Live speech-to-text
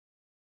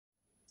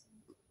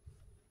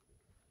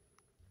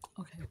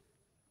Okay.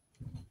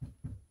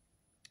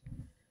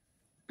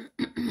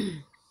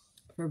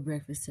 For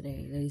breakfast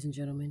today, ladies and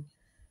gentlemen,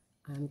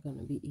 I'm going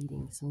to be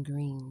eating some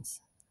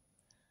greens.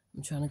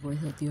 I'm trying to go a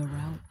healthier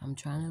route. I'm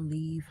trying to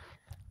leave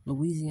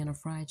Louisiana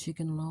fried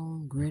chicken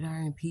alone,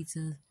 gridiron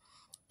pizza.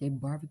 They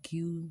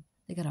barbecue.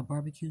 They got a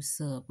barbecue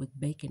sub with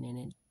bacon in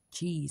it,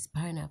 cheese,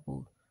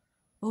 pineapple.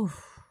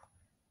 Oof.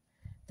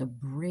 The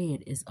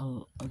bread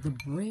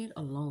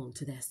alone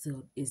to that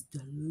sub is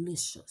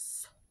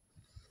delicious.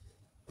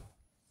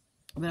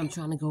 But I'm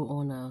trying to go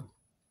on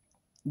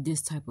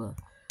this type of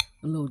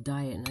a little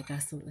diet, and I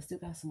still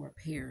got some more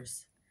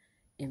pears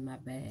in my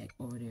bag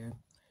over there,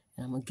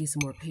 and I'm gonna get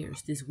some more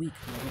pears this week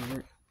when I go to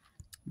work.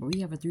 But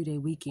we have a 3-day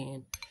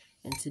weekend,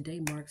 and today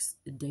marks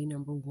day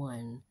number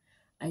 1.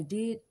 I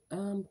did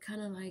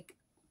kind of like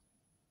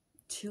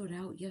chilled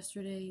out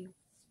yesterday.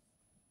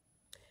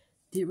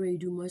 Didn't really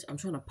do much. I'm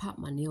trying to pop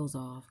my nails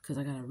off because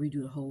I gotta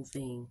redo the whole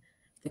thing.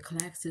 The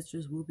Clack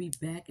sisters will be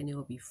back, and they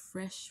will be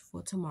fresh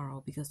for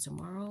tomorrow because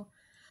tomorrow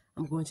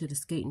I'm going to the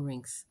skating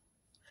rinks.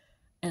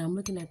 And I'm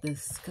looking at the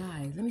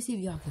sky. Let me see if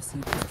y'all can see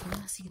this. Can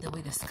y'all see the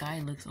way the sky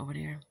looks over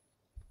there?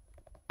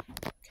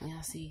 Can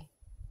y'all see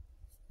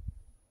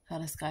how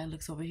the sky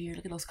looks over here?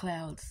 Look at those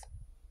clouds.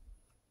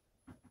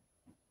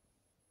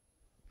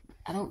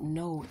 I don't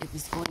know if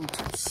it's going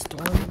to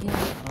storm again.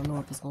 I don't know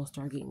if it's going to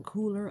start getting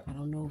cooler. I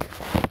don't know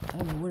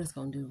what it's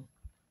going to do.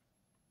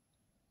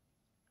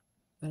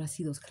 But I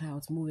see those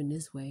clouds moving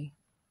this way.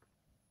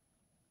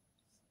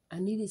 I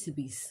need it to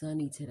be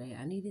sunny today.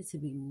 I need it to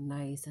be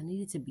nice. I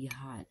need it to be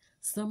hot.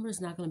 Summer's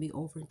not going to be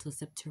over until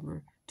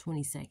September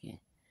 22nd.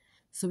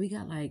 So we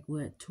got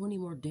 20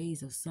 more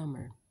days of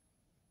summer.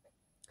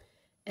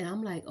 And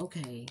I'm like,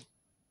 okay.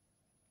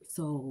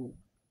 So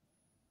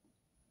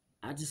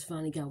I just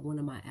finally got one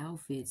of my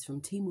outfits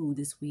from Temu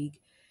this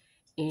week.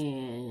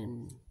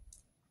 And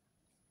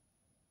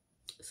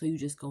so you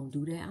just going to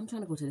do that? I'm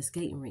trying to go to the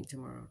skating rink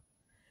tomorrow.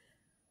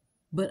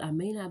 But I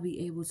may not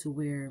be able to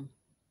wear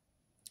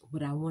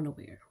what I want to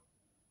wear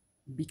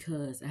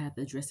because I have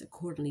to dress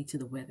accordingly to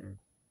the weather.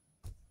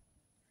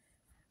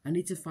 I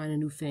need to find a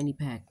new fanny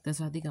pack. That's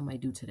what I think I might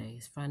do today,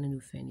 is find a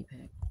new fanny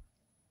pack.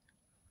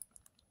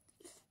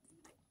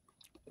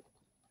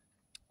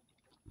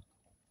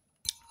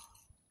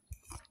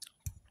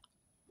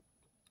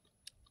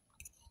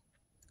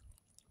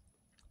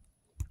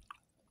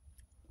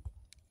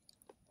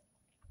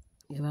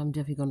 Yeah, I'm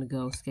definitely going to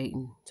go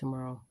skating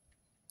tomorrow.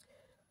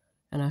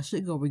 And I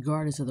should go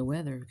regardless of the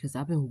weather because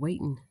I've been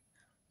waiting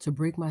to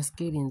break my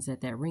skate-ins at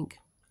that rink.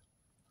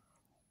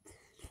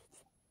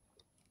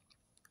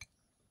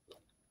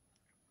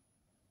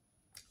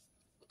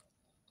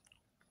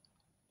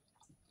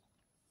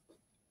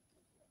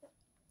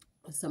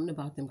 Something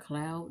about them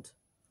clouds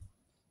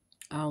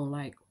I don't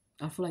like.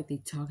 I feel like they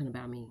talking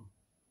about me.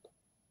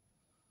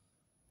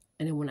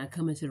 And then when I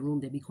come into the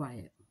room, they be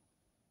quiet.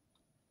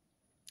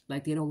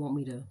 Like they don't want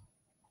me to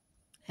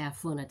have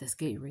fun at the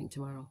skate rink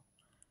tomorrow.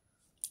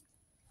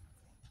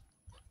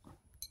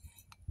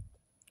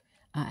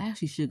 I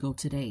actually should go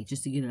today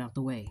just to get it out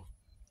the way.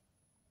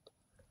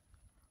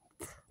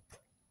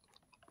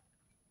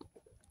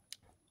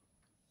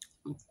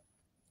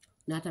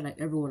 Not that I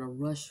ever want to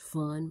rush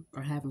fun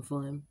or having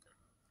fun.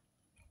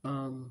 I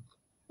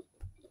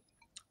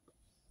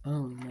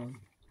don't know.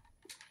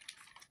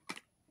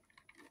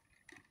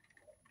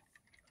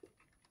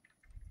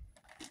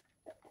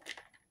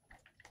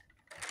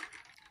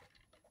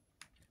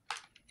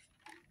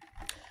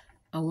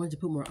 I wanted to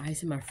put more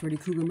ice in my Freddy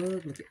Krueger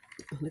mug.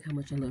 Look how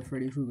much I love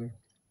Freddy Krueger.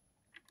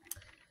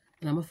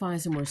 And I'm going to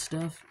find some more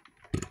stuff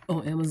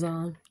on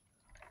Amazon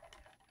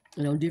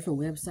and on different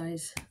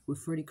websites with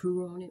Freddy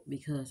Krueger on it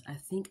because I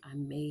think I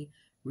may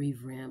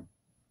revamp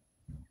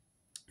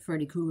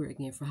Freddy Krueger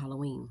again for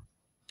Halloween.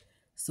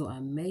 So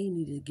I may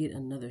need to get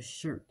another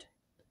shirt.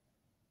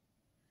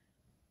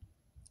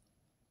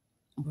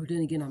 But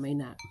then again, I may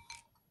not.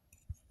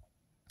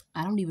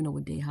 I don't even know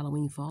what day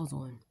Halloween falls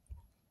on.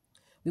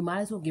 We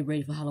might as well get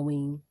ready for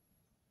Halloween.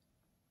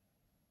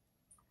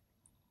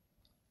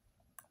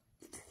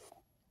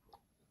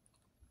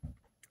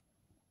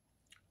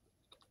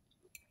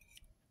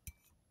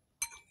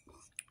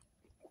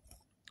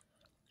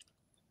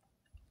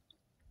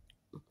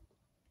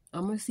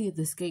 I'm going to see if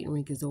the skating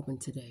rink is open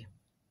today.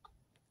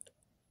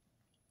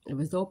 If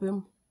it's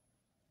open,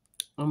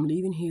 I'm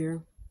leaving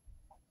here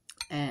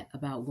at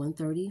about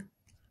 1:30.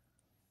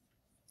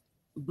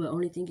 But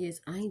only thing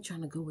is, I ain't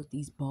trying to go with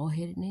these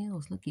bald-headed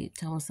nails. Look at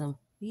Thomas.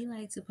 We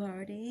like to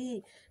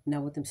party.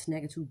 Now with them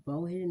snaggletooth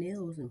bald-headed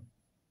nails and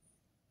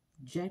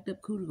jacked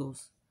up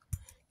cuticles.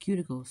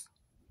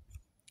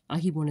 I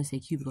keep wanting to say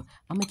cuticle.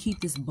 I'm going to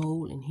keep this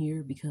bowl in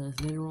here because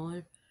later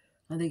on,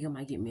 I think I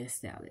might get me a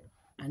salad.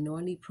 I know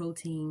I need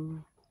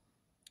protein,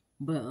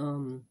 but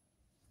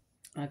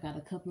I got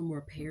a couple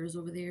more pears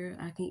over there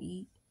I can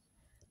eat.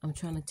 I'm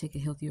trying to take a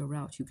healthier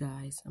route, you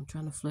guys. I'm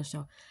trying to flush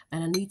out.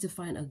 And I need to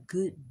find a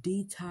good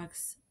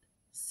detox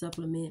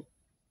supplement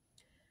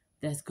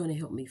that's going to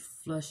help me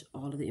flush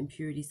all of the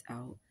impurities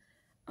out.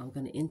 I'm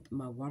going to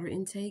my water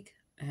intake.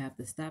 I have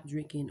to stop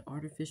drinking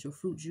artificial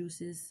fruit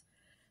juices,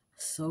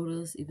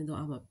 sodas, even though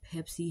I'm a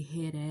Pepsi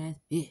head ass.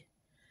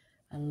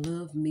 I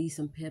love me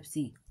some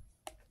Pepsi.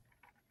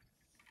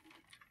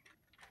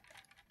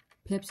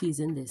 Pepsi is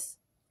in this.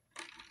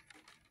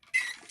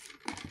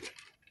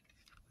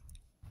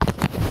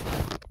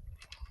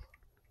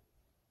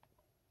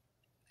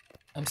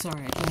 I'm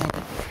sorry, I can't help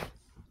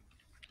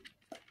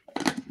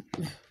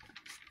it.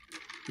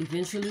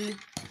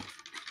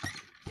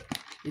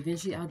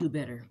 Eventually I'll do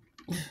better.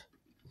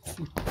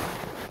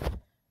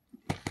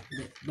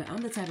 But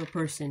I'm the type of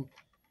person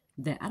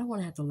that I don't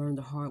want to have to learn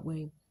the hard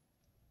way.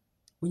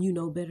 When you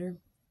know better,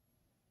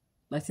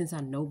 like since I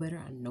know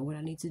better, I know what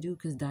I need to do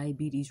because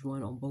diabetes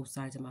run on both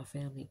sides of my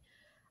family.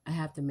 I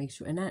have to make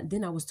sure. And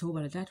then I was told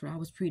by the doctor I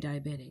was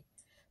pre-diabetic.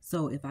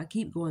 So if I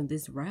keep going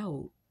this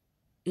route,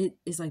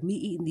 it's like me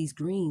eating these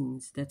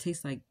greens that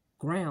taste like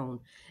ground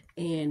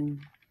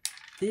and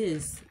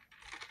this,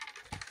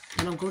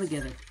 and don't go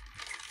together.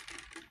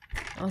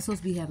 I'm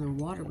supposed to be having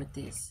water with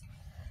this.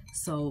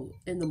 So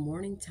in the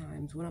morning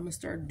times, what I'm gonna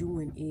start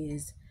doing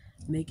is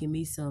making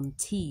me some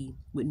tea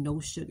with no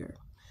sugar.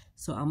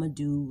 So I'm gonna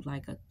do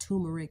like a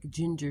turmeric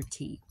ginger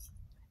tea,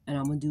 and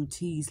I'm gonna do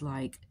teas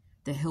like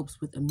that helps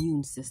with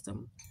immune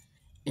system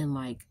and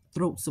like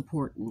throat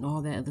support and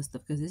all that other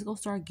stuff, because it's gonna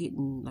start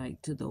getting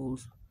like to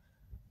those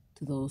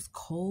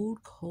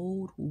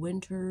cold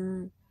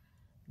winter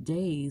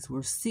days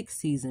where sick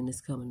season is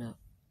coming up.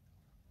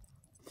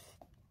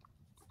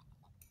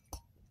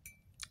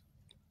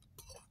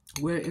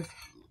 Where if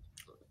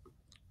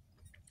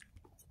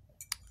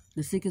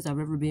the sickest I've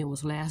ever been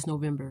was last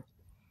November.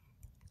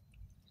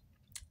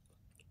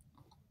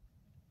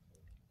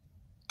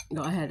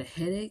 I had a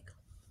headache,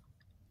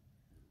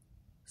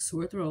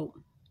 sore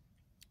throat,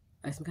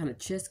 like some kind of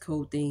chest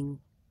cold thing,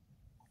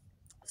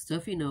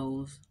 stuffy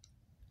nose,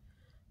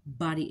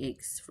 body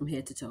aches from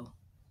head to toe,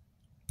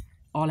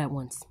 all at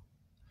once.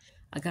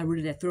 I got rid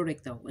of that throat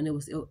ache though, and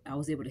I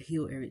was able to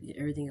heal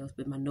everything else,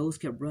 but my nose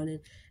kept running,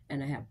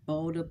 and I had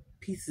balled up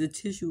pieces of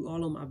tissue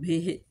all on my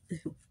bed.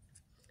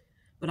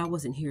 But I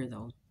wasn't here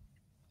though.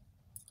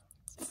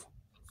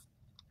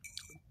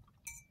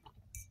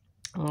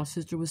 My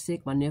sister was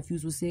sick. My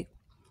nephews were sick.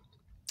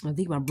 I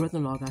think my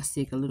brother-in-law got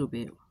sick a little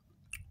bit.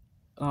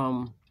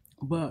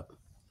 But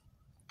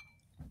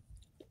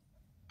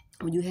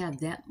when you have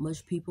that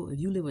much people, if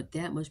you live with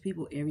that much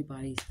people,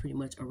 everybody's pretty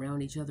much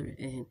around each other,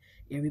 and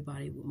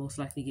everybody will most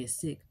likely get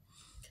sick.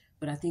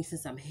 But I think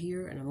since I'm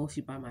here and I'm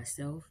mostly by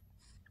myself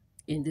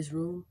in this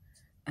room,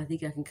 I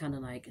think I can kind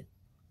of like,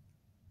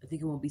 I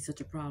think it won't be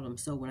such a problem.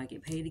 So when I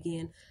get paid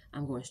again,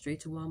 I'm going straight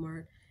to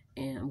Walmart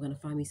and I'm going to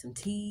find me some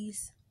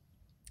teas.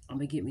 I'm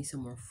going to get me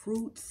some more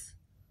fruits.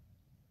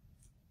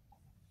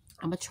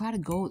 I'm going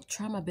to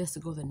try my best to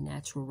go the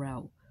natural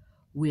route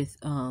with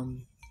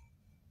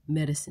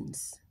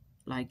medicines.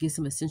 Like get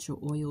some essential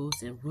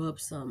oils and rub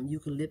some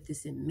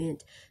eucalyptus and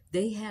mint.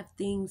 They have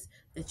things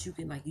that you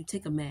can, like, you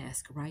take a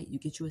mask, right? You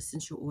get your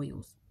essential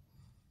oils.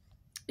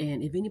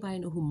 And if anybody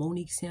know who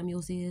Monique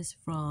Samuels is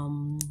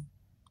from,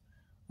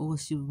 what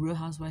was she, Real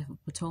Housewife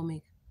of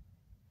Potomac?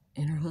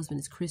 And her husband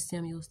is Chris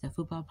Samuels, that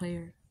football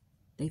player.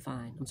 They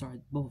fine. I'm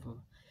sorry, both of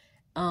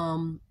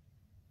them.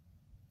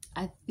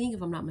 I think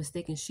if I'm not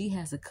mistaken, she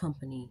has a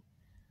company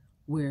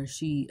where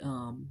she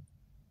can,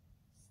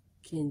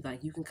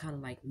 like, you can kind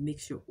of like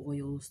mix your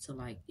oils to,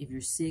 like, if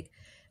you're sick,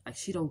 like,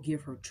 she don't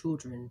give her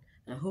children,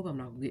 and I hope I'm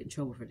not gonna get in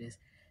trouble for this,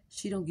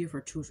 she don't give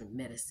her children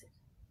medicine.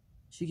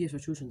 She gives her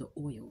children the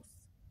oils.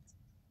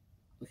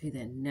 Okay,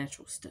 that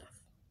natural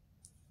stuff.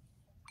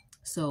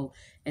 So,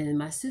 and then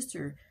my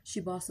sister, she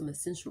bought some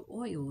essential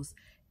oils,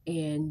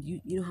 and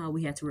you know how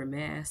we had to wear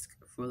masks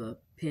for the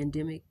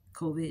pandemic,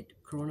 COVID,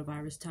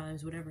 coronavirus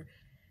times, whatever.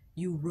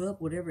 You rub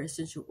whatever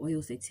essential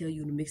oils they tell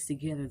you to mix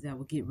together that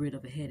will get rid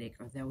of a headache,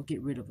 or that will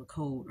get rid of a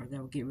cold, or that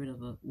will get rid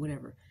of a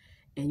whatever.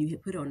 And you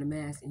put it on the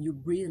mask, and you're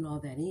breathing all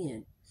that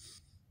in,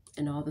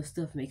 and all the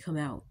stuff may come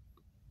out.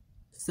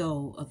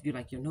 So, of your,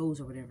 like, your nose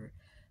or whatever.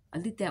 I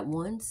did that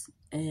once,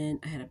 and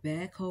I had a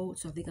bad cold,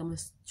 so I think I'm going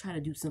to try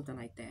to do something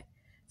like that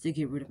to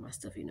get rid of my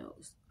stuffy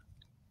nose.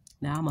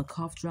 Now, I'm a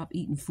cough drop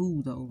eating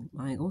food, though.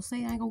 I ain't going to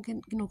say I ain't going to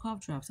get no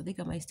cough drops. I think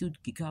I might still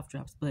get cough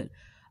drops, but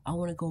I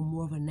want to go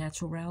more of a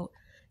natural route,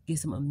 get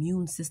some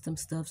immune system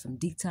stuff, some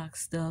detox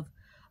stuff,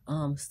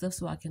 stuff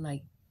so I can,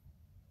 like,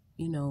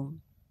 you know,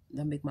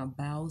 that make my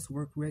bowels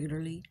work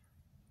regularly.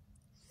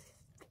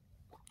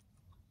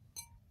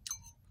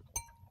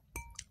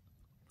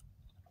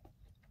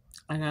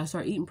 I gotta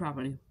start eating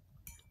properly.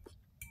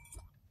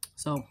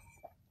 So,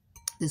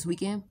 this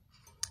weekend,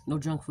 no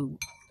junk food.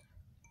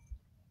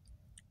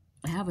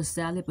 I have a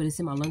salad, but it's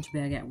in my lunch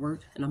bag at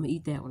work, and I'm gonna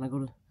eat that when I go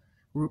to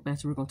work, back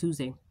to work on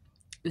Tuesday.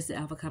 It's the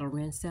avocado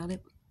ranch salad,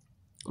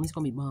 and it's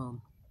gonna be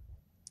bomb.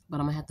 But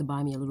I'm gonna have to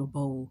buy me a little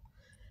bowl,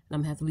 and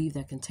I'm gonna have to leave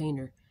that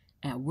container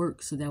at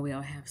work, so that way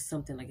I'll have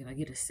something, like if I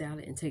get a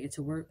salad and take it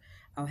to work,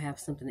 I'll have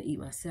something to eat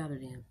my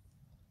salad in.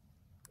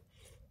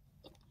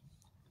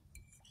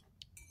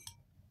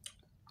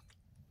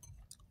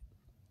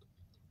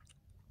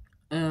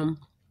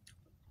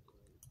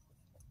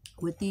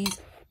 With these,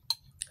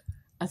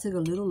 I took a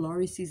little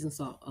Lorry seasoned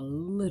salt, a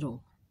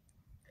little,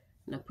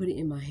 and I put it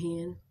in my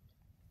hand,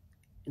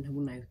 and I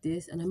went like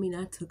this. And I mean,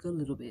 I took a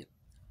little bit.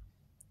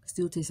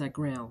 Still tastes like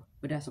ground,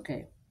 but that's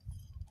okay.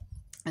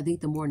 I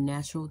think the more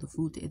natural the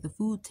food, if the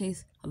food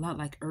tastes a lot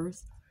like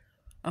earth,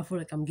 I feel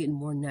like I'm getting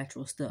more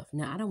natural stuff.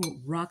 Now, I don't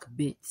want rock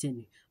bits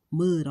and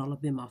mud all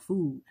up in my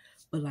food,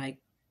 but like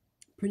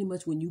pretty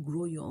much when you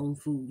grow your own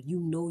food, you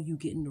know you're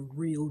getting the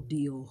real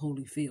deal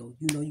Holyfield.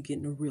 You know you're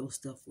getting the real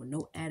stuff with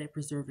no added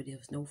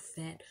preservatives, no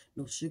fat,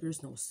 no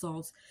sugars, no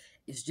salts.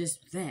 It's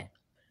just that.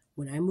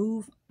 When I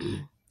move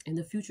in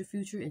the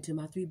future into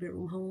my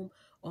 3-bedroom home,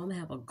 I'm going to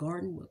have a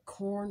garden with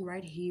corn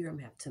right here. I'm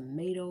going to have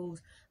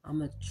tomatoes. I'm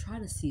going to try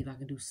to see if I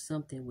can do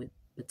something with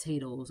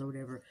potatoes or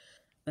whatever.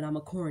 But I'm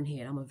a corn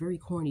head. I'm a very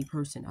corny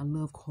person. I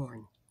love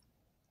corn.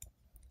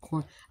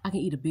 Corn. I can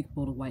eat a big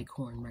bowl of white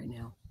corn right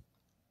now.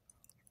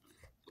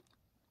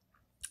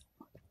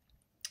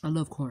 I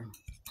love corn.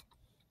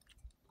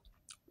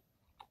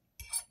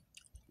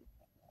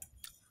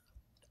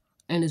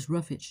 And it's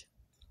roughage.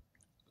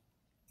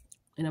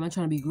 And I'm not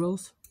trying to be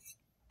gross.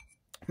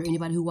 For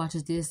anybody who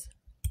watches this,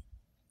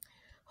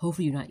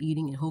 hopefully you're not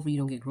eating and hopefully you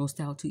don't get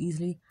grossed out too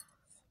easily.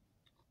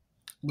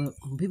 But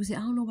when people say, I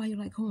don't know why you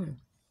like corn.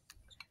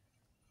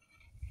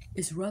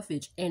 It's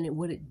roughage. And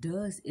what it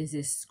does is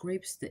it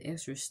scrapes the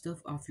extra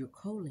stuff off your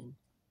colon.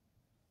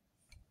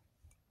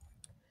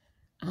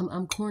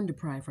 I'm corn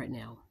deprived right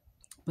now.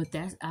 But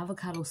that's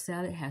avocado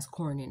salad has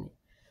corn in it.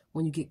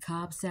 When you get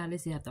Cobb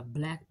salads, they have the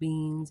black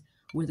beans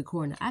with the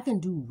corn. I can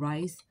do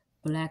rice,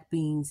 black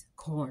beans,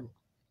 corn.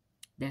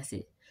 That's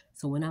it.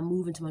 So when I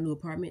move into my new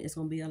apartment, it's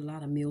going to be a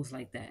lot of meals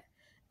like that.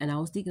 And I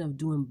was thinking of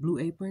doing Blue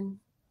Apron.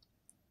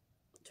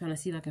 Trying to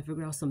see if I can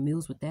figure out some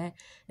meals with that.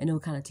 And it will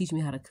kind of teach me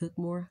how to cook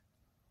more.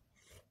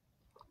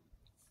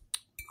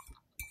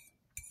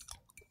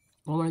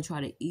 I want to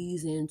try to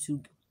ease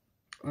into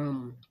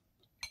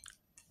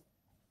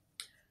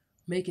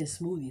making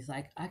smoothies.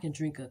 Like I can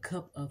drink a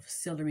cup of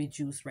celery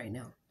juice right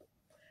now.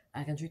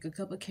 I can drink a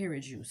cup of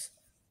carrot juice.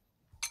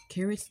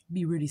 Carrots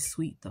be really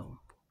sweet though.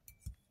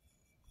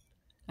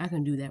 I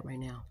can do that right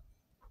now.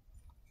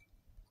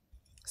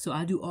 So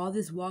I do all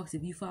this walks.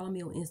 If you follow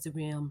me on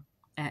Instagram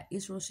at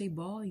It's Roche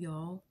Ball,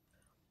 y'all,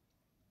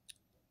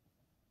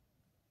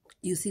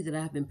 you see that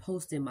I've been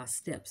posting my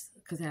steps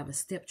because I have a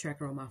step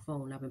tracker on my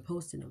phone. I've been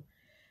posting them.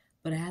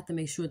 But I have to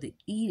make sure the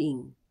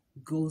eating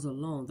goes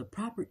along. The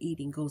proper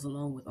eating goes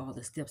along with all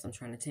the steps I'm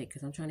trying to take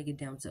because I'm trying to get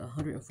down to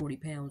 140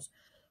 pounds.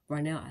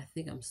 Right now, I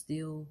think I'm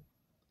still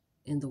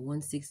in the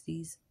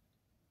 160s.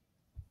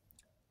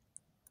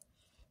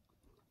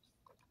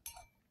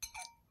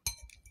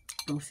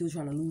 I'm still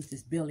trying to lose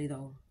this belly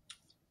though.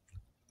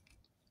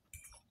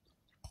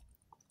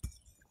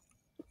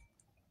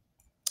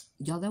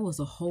 Y'all, that was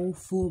a whole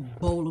full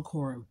bowl of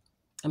corn.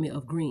 I mean,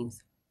 of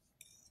greens.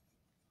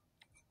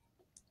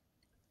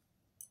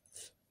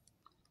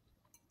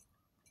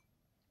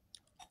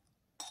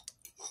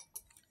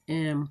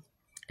 And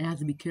I have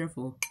to be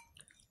careful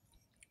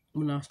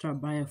when I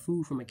start buying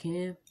food from a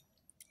can.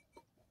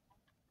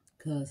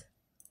 Because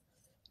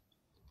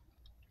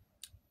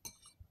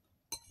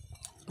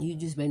you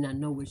just may not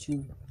know what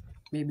you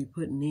may be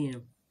putting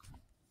in.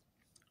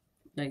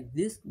 Like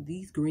these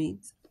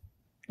greens,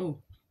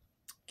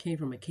 came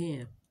from a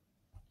can.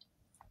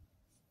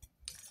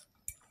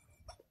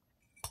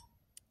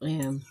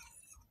 And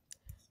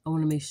I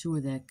want to make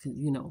sure that,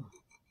 you know,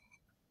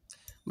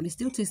 but it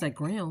still tastes like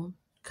ground.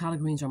 Collard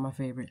greens are my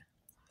favorite.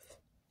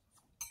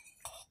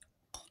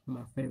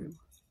 My favorite.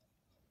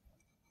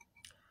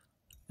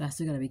 But I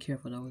still got to be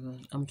careful though,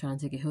 because I'm trying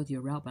to take a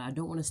healthier route, but I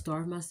don't want to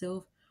starve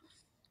myself.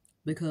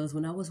 Because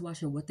when I was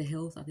watching What the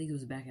Health, I think it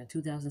was back in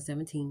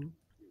 2017,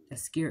 that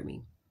scared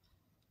me.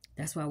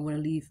 That's why I want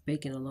to leave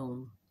bacon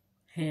alone.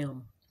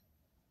 Ham.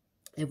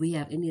 If we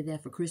have any of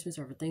that for Christmas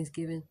or for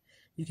Thanksgiving,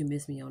 you can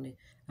miss me on it.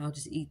 I'll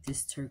just eat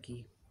this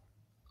turkey.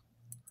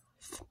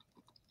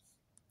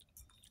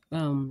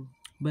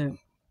 But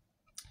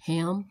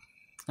ham,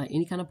 like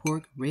any kind of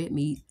pork, red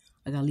meat,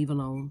 I gotta leave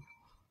alone.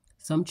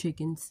 Some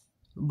chickens,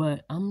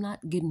 but I'm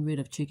not getting rid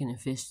of chicken and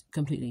fish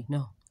completely.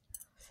 No.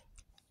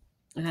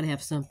 I gotta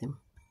have something.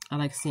 I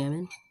like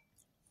salmon.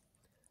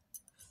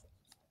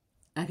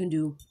 I can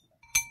do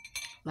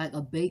like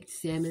a baked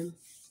salmon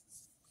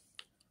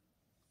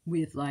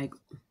with like,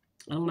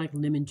 I don't like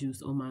lemon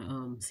juice on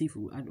my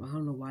seafood. I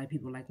don't know why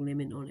people like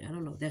lemon on it. I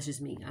don't know. That's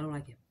just me. I don't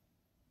like it.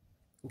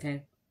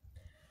 Okay.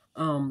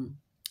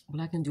 But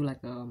I can do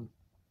like I'm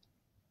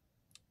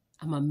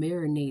gonna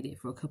marinate it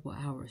for a couple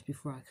hours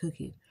before I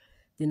cook it.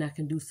 Then I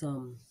can do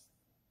some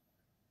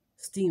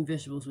steamed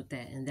vegetables with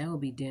that, and that will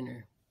be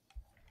dinner.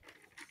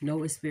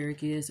 No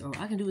asparagus, or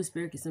I can do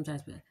asparagus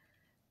sometimes, but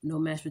no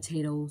mashed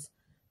potatoes,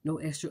 no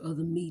extra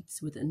other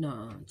meats with it.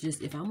 Nah,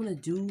 just if I'm gonna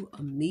do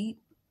a meat,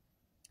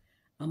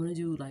 I'm gonna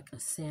do like a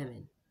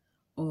salmon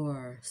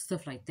or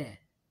stuff like that.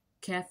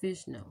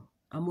 Catfish, no.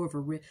 I'm more of a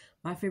red.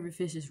 My favorite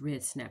fish is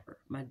red snapper.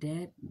 My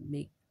dad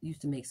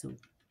used to make some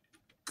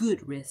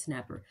good red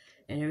snapper,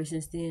 and ever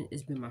since then,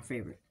 it's been my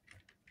favorite.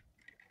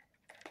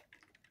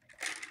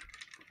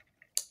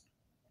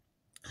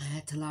 I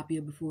had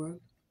tilapia before.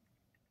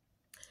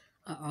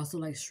 I also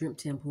like shrimp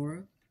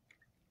tempura.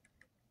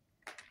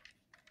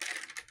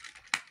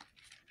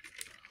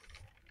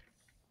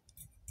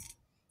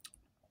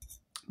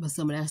 But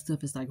some of that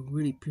stuff is like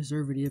really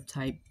preservative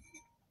type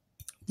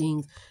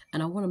things.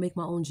 And I want to make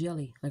my own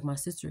jelly, like my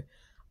sister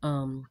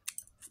um,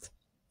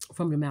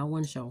 from the Mal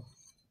One show.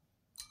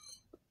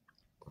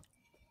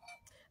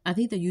 I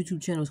think the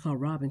YouTube channel is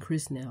called Rob and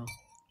Chris now.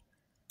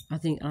 I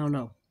don't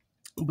know.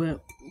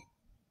 But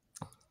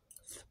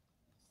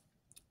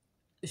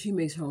she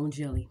makes her own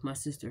jelly, my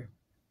sister.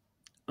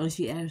 And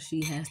she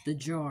actually has the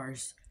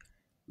jars,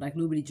 like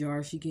little bitty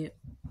jars she get.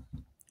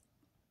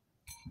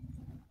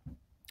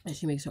 And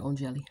she makes her own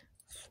jelly.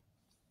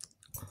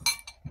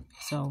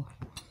 So,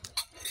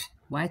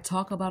 why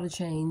talk about a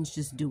change?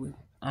 Just do it.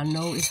 I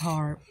know it's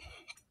hard.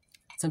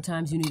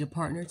 Sometimes you need a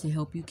partner to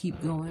help you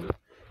keep going.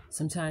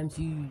 Sometimes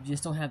you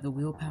just don't have the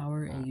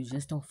willpower and you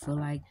just don't feel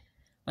like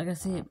I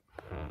said,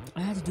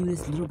 I had to do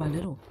this little by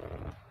little.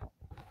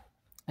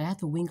 I have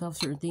to wing off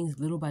certain things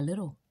little by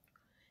little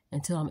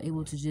until I'm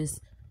able to just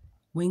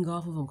wing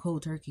off of them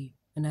cold turkey.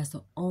 And that's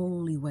the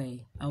only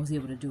way I was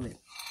able to do it.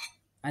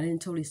 I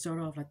didn't totally start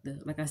off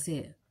like I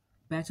said,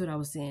 back to what I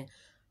was saying.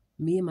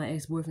 Me and my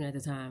ex-boyfriend at the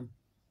time,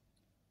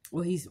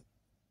 well, he's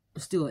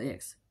still an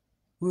ex.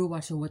 We were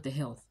watching What the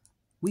Health.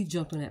 We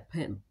jumped on that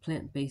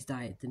plant-based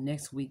diet the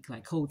next week,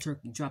 like cold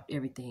turkey, dropped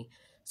everything,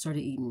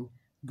 started eating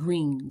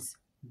greens,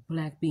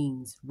 black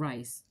beans,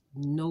 rice,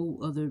 no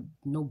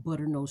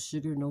butter, no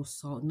sugar, no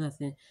salt,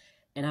 nothing.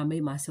 And I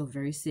made myself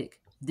very sick.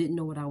 Didn't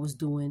know what I was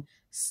doing,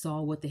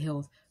 saw What the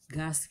Health,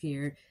 got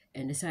scared,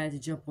 and decided to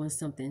jump on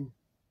something.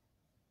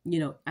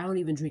 I don't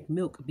even drink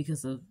milk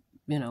because of,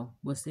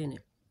 what's in it.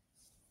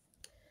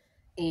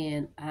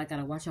 And I got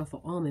to watch out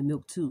for almond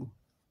milk too,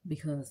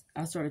 because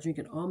I started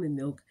drinking almond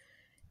milk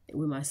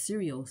with my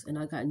cereals, and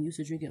I gotten used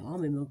to drinking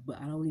almond milk, but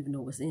I don't even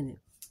know what's in it.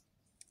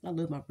 I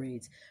love my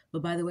braids.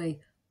 But by the way,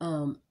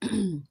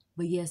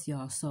 but yes,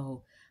 y'all,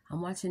 so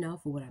I'm watching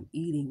out for what I'm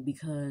eating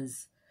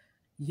because,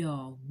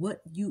 y'all,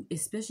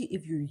 especially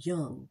if you're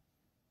young,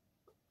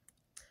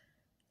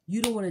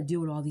 you don't want to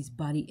deal with all these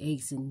body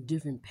aches and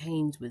different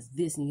pains with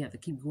this, and you have to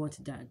keep going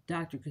to the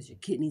doctor because your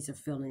kidneys are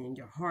failing and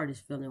your heart is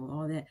failing and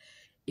all that.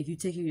 If you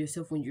take care of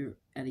yourself when you're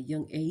at a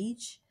young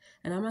age,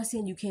 and I'm not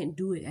saying you can't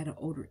do it at an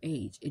older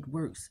age, it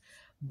works.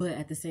 But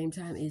at the same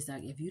time, it's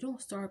like if you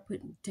don't start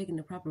taking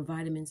the proper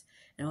vitamins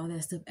and all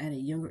that stuff at a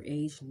younger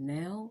age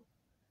now,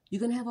 you're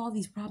going to have all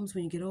these problems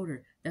when you get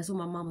older. That's what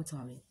my mama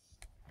taught me.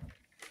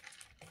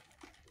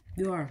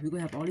 You're going to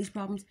have all these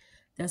problems.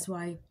 That's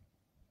why,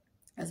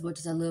 as much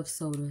as I love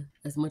soda,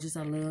 as much as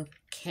I love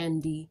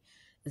candy,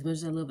 as much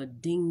as I love a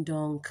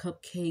ding-dong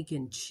cupcake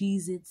and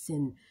Cheez-Its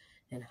and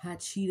hot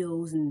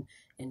Cheetos and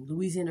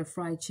Louisiana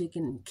fried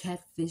chicken and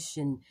catfish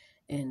and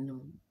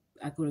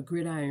I go to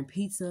Gridiron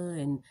Pizza,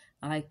 and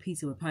I like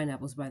pizza with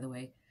pineapples, by the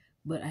way.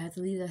 But I have to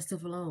leave that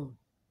stuff alone.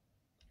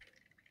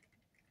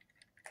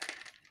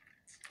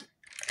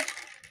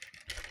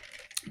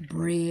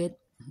 Bread.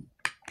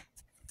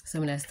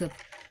 Some of that stuff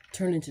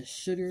turned into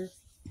sugar.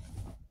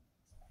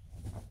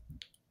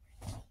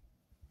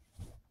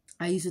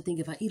 I used to think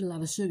if I eat a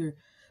lot of sugar,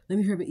 let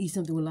me hurry and eat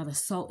something with a lot of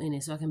salt in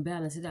it so I can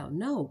balance it out.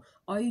 No.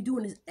 All you're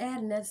doing is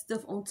adding that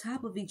stuff on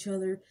top of each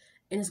other,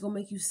 and it's going to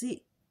make you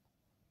sick.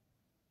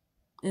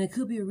 And it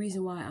could be a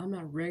reason why I'm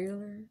not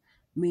regular,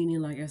 meaning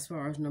like as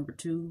far as number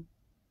 2,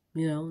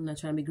 not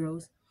trying to be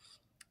gross.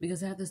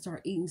 Because I have to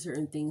start eating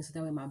certain things so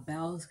that way my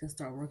bowels can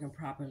start working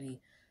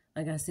properly.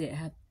 Like I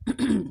said,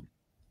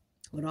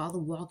 with all the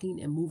walking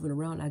and moving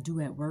around I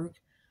do at work,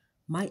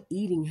 my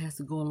eating has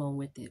to go along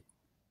with it.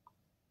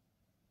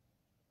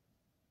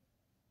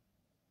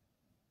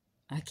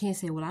 I can't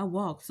say, well, I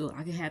walk so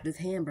I can have this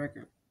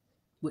hamburger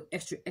with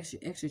extra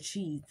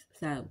cheese.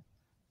 So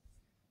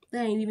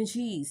that ain't even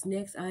cheese.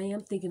 Next, I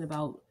am thinking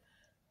about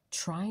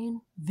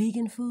trying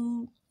vegan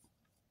food.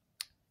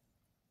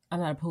 I'm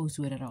not opposed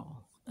to it at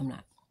all. I'm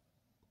not.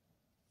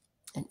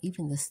 And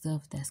even the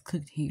stuff that's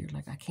cooked here,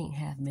 like I can't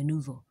have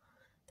menudo,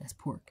 that's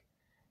pork.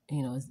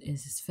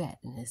 It's just fat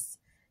and it's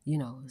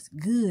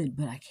good,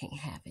 but I can't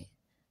have it.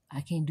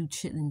 I can't do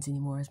chitlins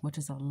anymore as much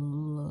as I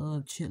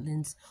love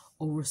chitlins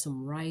over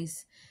some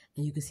rice.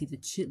 And you can see the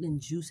chitlin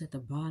juice at the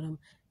bottom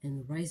and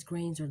the rice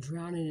grains are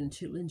drowning in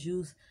chitlin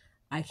juice.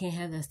 I can't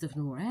have that stuff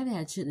no more. I haven't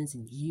had chitlins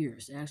in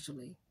years,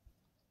 actually.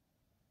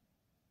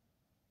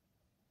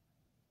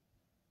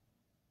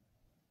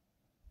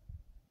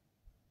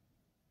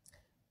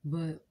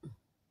 But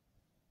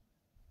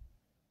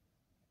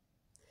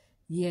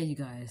yeah, you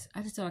guys,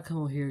 I just thought I'd come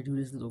on here and do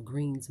this little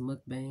greens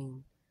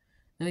mukbang.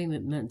 That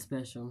ain't nothing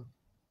special.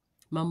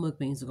 My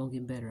mukbangs are going to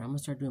get better. I'm going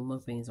to start doing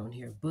mukbangs on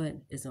here, but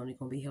it's only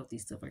going to be healthy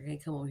stuff. I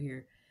can't come on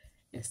here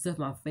and stuff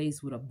my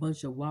face with a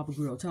bunch of Wobble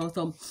Grill. Tell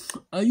them,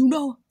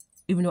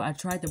 even though I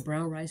tried the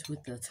brown rice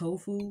with the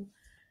tofu,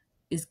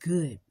 it's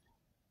good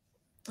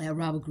at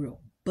Wobble Grill,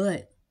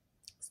 but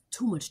it's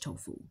too much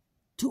tofu.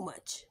 Too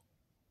much.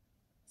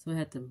 So I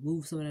had to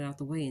move some of that out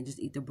the way and just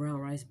eat the brown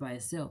rice by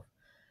itself.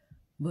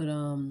 But,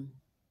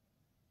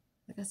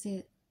 like I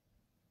said,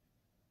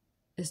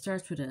 It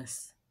starts with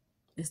us.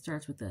 It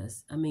starts with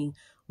us. I mean,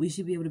 we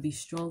should be able to be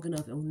strong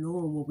enough and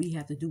knowing what we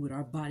have to do with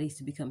our bodies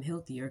to become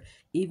healthier.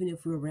 Even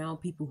if we're around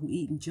people who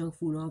eat junk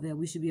food and all that,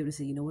 we should be able to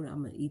say, you know what,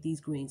 I'm going to eat these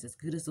greens. As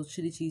good as those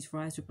chili cheese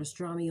fries with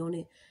pastrami on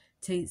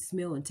it,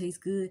 smell and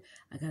taste good,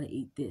 I got to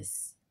eat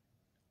this.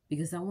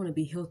 Because I want to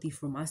be healthy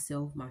for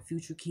myself, my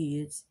future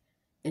kids,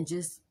 and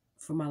just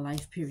for my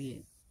life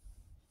period.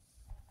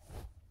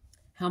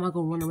 How am I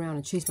going to run around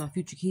and chase my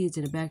future kids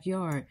in the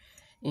backyard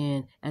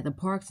and at the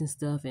parks and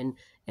stuff and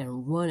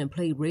run and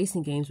play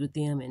racing games with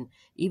them and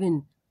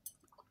even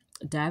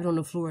diving on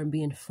the floor and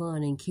being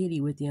fun and kiddie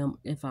with them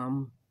if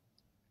I'm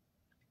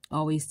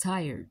always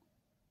tired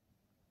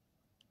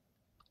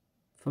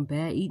from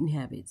bad eating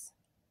habits?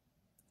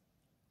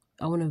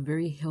 I want a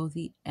very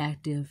healthy,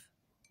 active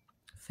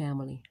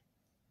family.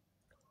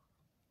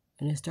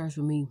 And it starts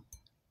with me.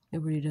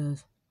 It really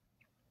does.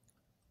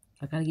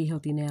 I got to get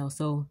healthy now.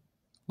 So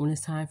when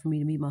it's time for me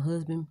to meet my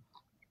husband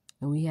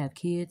and we have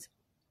kids,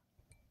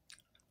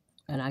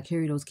 and I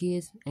carry those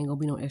kids, ain't gonna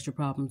be no extra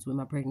problems with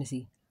my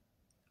pregnancy.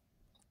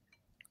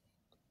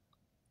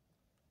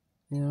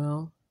 You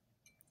know?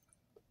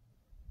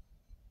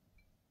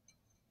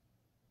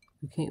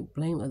 You can't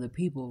blame other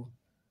people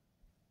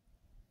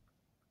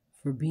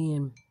for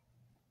being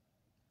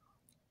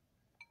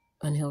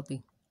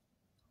unhealthy.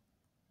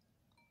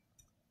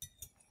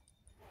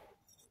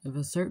 If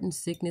a certain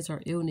sickness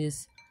or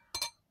illness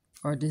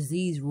or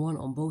disease run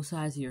on both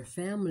sides of your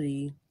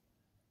family,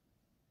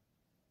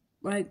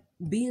 like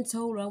being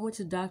told, I went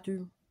to the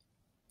doctor,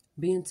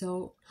 being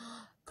told,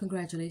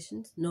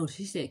 congratulations. No,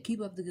 she said,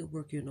 keep up the good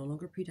work. You're no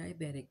longer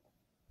pre-diabetic.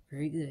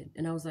 Very good.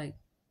 And I was like,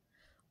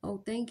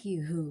 oh, thank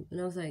you.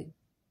 And I was like,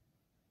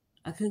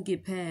 I couldn't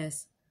get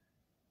past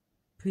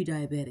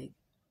pre-diabetic.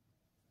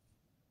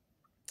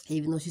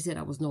 Even though she said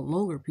I was no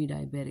longer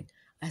pre-diabetic,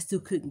 I still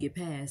couldn't get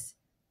past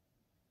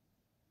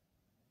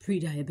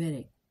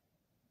pre-diabetic.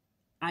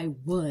 I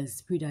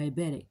was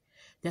pre-diabetic.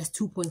 That's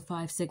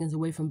 2.5 seconds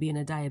away from being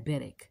a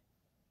diabetic.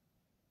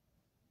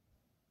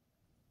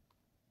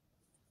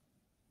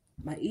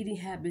 My eating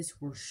habits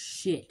were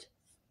shit.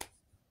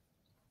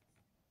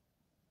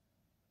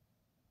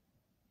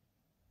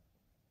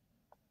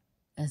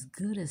 As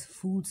good as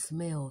food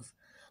smells.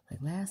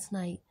 Like last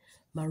night,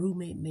 my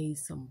roommate made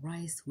some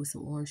rice with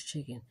some orange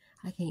chicken.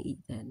 I can't eat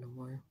that no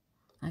more.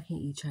 I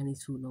can't eat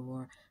Chinese food no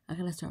more. I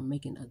gotta start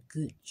making a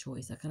good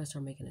choice. I gotta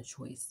start making a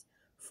choice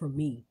for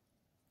me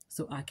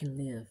so I can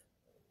live.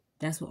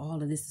 That's what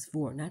all of this is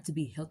for. Not to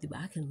be healthy, but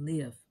I can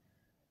live.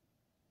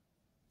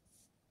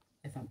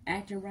 If I'm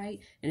acting right,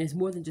 and it's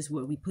more than just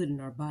what we put in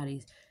our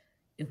bodies.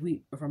 If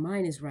our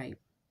mind is right,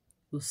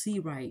 we'll see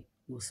right,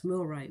 we'll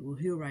smell right, we'll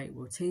hear right,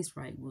 we'll taste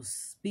right, we'll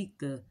speak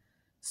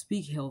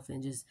health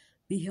and just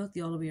be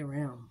healthy all the way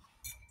around.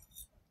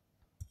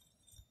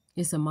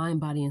 It's a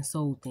mind, body, and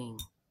soul thing.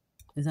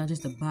 It's not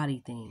just a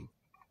body thing.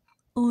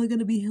 Oh, I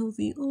gotta be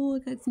healthy. Oh, I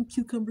got some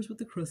cucumbers with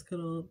the crust cut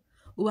off.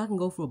 Oh, I can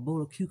go for a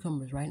bowl of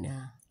cucumbers right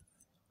now.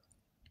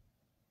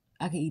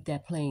 I can eat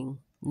that plain.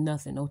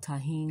 Nothing. No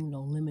tahini,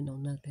 no lemon, no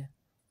nothing.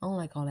 I don't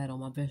like all that on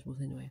my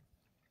vegetables anyway.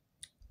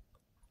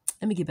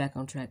 Let me get back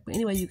on track. But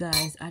anyway, you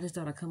guys, I just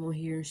thought I'd come on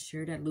here and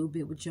share that little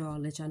bit with y'all.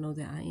 Let y'all know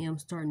that I am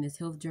starting this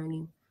health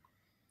journey.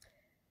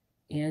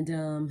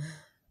 And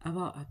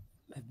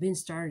I've been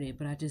started,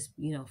 but I just,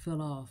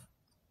 fell off.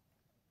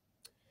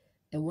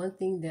 And one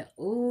thing that,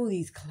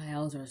 these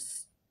clouds are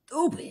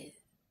stupid.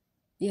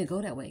 Yeah,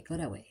 go that way. Go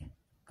that way.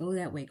 Go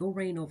that way. Go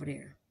rain over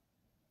there.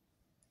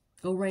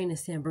 Go rain in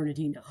San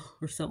Bernardino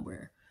or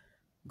somewhere.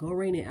 Go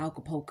rain in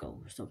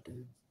Acapulco or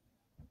something.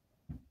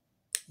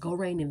 Go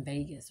rain in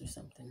Vegas or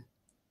something.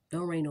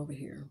 Don't rain over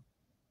here.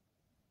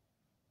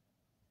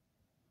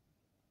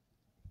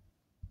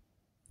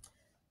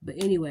 But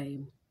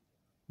anyway,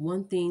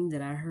 one thing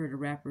that I heard a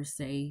rapper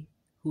say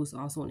who was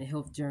also on a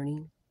health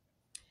journey,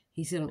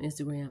 he said on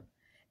Instagram,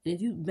 and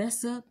if you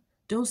mess up,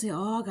 don't say,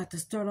 oh, I got to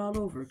start all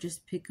over.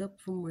 Just pick up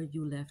from where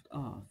you left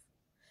off.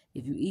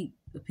 If you eat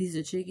a piece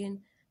of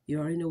chicken, you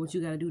already know what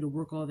you got to do to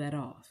work all that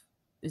off.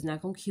 It's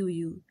not going to kill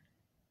you.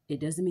 It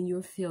doesn't mean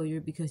you're a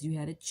failure because you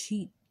had a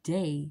cheat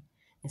day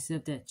instead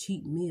of that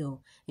cheat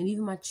meal. And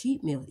even my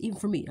cheat meal, even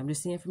for me, I'm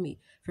just saying for me.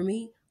 For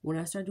me, when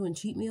I start doing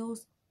cheat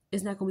meals,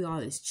 it's not going to be all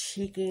this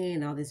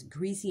chicken, all this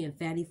greasy and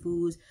fatty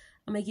foods.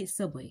 I may get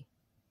Subway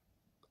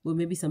with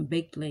maybe some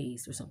baked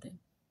Lay's or something.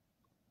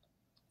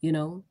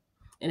 And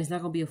it's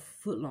not going to be a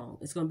foot long.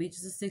 It's going to be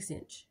just a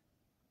 6-inch.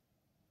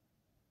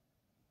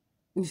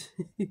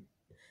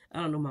 I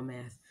don't know my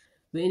math.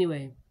 But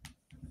anyway.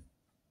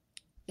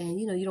 And,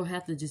 you don't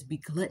have to just be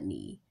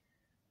gluttony.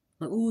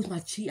 Like, it's my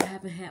cheat. I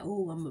haven't had,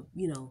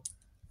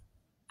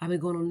 I've been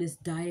going on this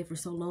diet for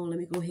so long. Let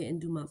me go ahead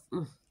and do my,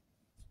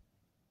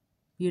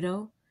 You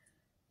don't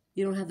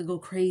have to go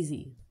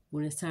crazy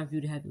when it's time for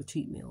you to have your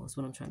cheat meal. Is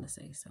what I'm trying to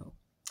say. So,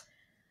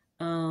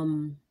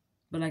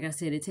 but like I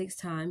said, it takes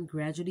time.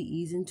 Gradually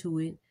ease into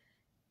it.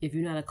 If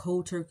you're not a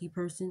cold turkey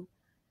person,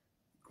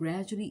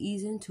 gradually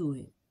ease into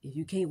it. If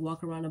you can't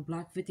walk around a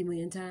block 50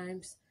 million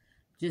times,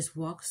 just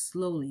walk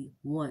slowly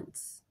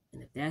once.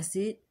 And if that's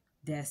it,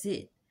 That's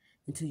it.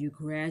 Until you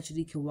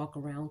gradually can walk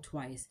around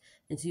twice,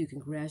 until you can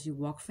gradually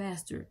walk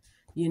faster.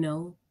 You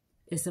know,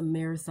 it's a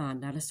marathon,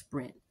 not a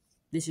sprint.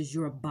 This is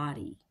your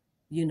body.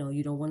 You know,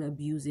 you don't want to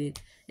abuse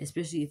it,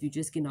 especially if you're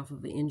just getting off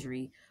of an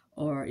injury,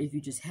 or if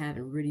you just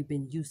haven't really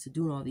been used to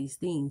doing all these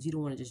things. You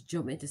don't want to just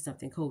jump into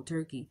something cold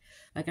turkey.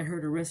 Like I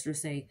heard a wrestler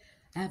say,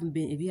 if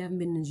you haven't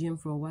been in the gym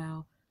for a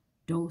while,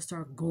 don't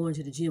start going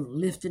to the gym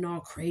lifting all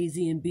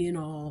crazy and being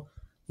all,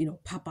 you know,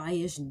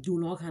 Popeye-ish and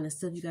doing all kind of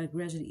stuff. You got to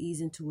gradually ease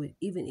into it.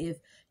 Even if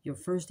your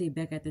first day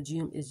back at the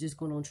gym is just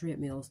going on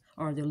treadmills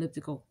or the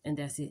elliptical, and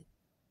that's it.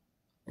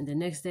 And the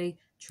next day,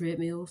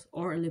 treadmills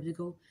or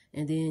elliptical,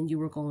 and then you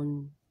work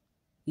on,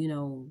 you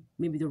know,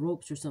 maybe the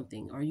ropes or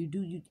something, or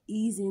you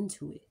ease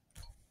into it.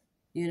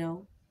 You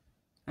know,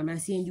 I'm not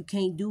saying you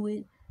can't do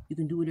it. You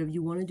can do whatever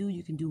you want to do.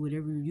 You can do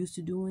whatever you're used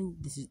to doing.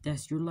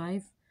 That's your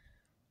life.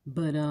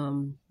 But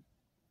I'm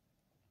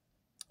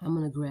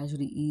gonna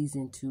gradually ease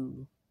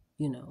into,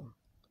 you know,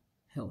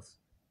 health.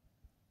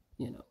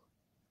 You know,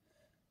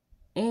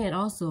 and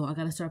also I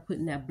gotta start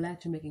putting that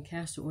black Jamaican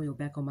castor oil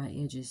back on my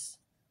edges.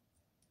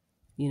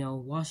 You know,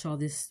 wash all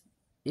this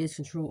edge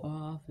control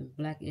off and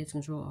black edge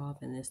control off,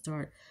 and then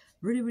start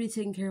really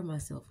taking care of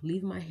myself.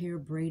 Leave my hair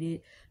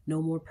braided.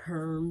 No more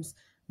perms.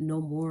 No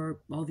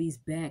more all these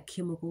bad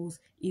chemicals.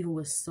 Even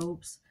with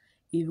soaps,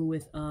 even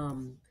with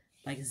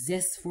like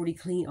Zest 40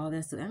 Clean, all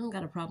that stuff. I don't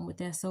got a problem with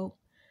that soap.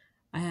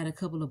 I had a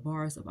couple of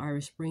bars of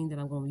Irish Spring that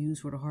I'm gonna use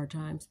for the hard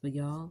times, but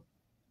y'all,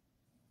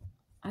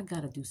 I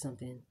gotta do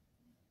something.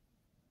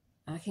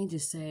 I can't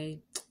just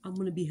say I'm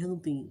gonna be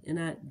healthy and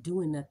not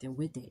doing nothing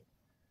with it.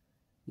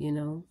 You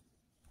know,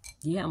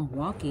 yeah, I'm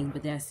walking,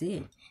 but that's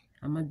it.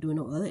 I'm not doing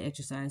no other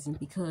exercising,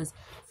 because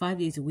 5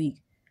 days a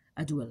week,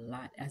 I do a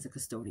lot as a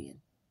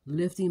custodian.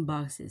 Lifting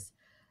boxes,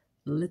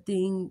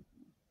 lifting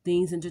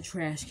things into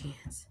trash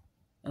cans,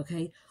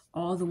 okay?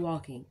 All the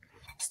walking,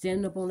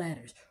 standing up on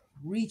ladders,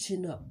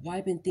 reaching up,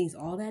 wiping things,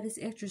 all that is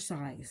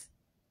exercise.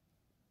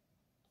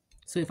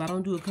 So if I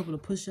don't do a couple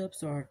of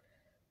push-ups or,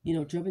 you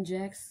know, jumping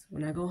jacks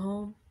when I go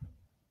home,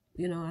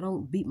 you know, I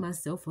don't beat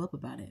myself up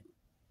about it.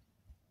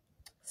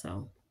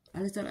 So I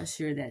just thought I'd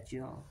share that,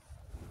 y'all.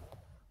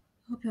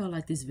 Hope y'all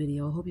like this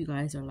video. Hope you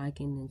guys are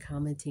liking and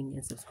commenting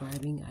and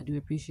subscribing. I do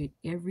appreciate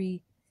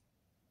every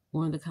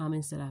one of the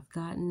comments that I've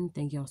gotten.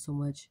 Thank y'all so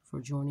much for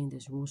joining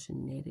this Rule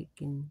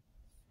Shenanigans.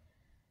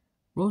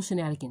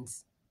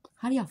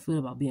 How do y'all feel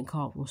about being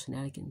called Rule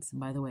Shenanigans,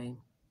 by the way?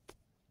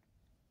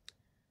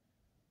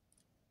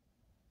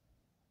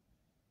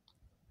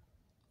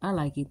 I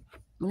like it.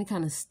 I'm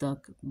kind of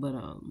stuck, but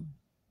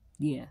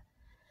yeah.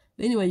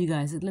 But anyway, you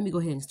guys, let me go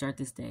ahead and start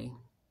this day.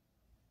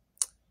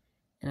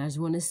 And I just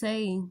want to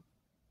say,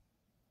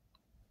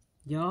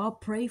 y'all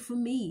pray for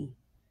me.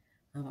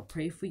 I'm going to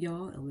pray for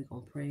y'all, and we're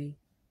going to pray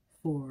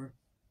for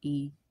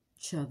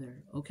each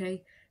other,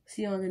 okay?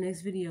 See you on the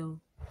next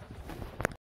video.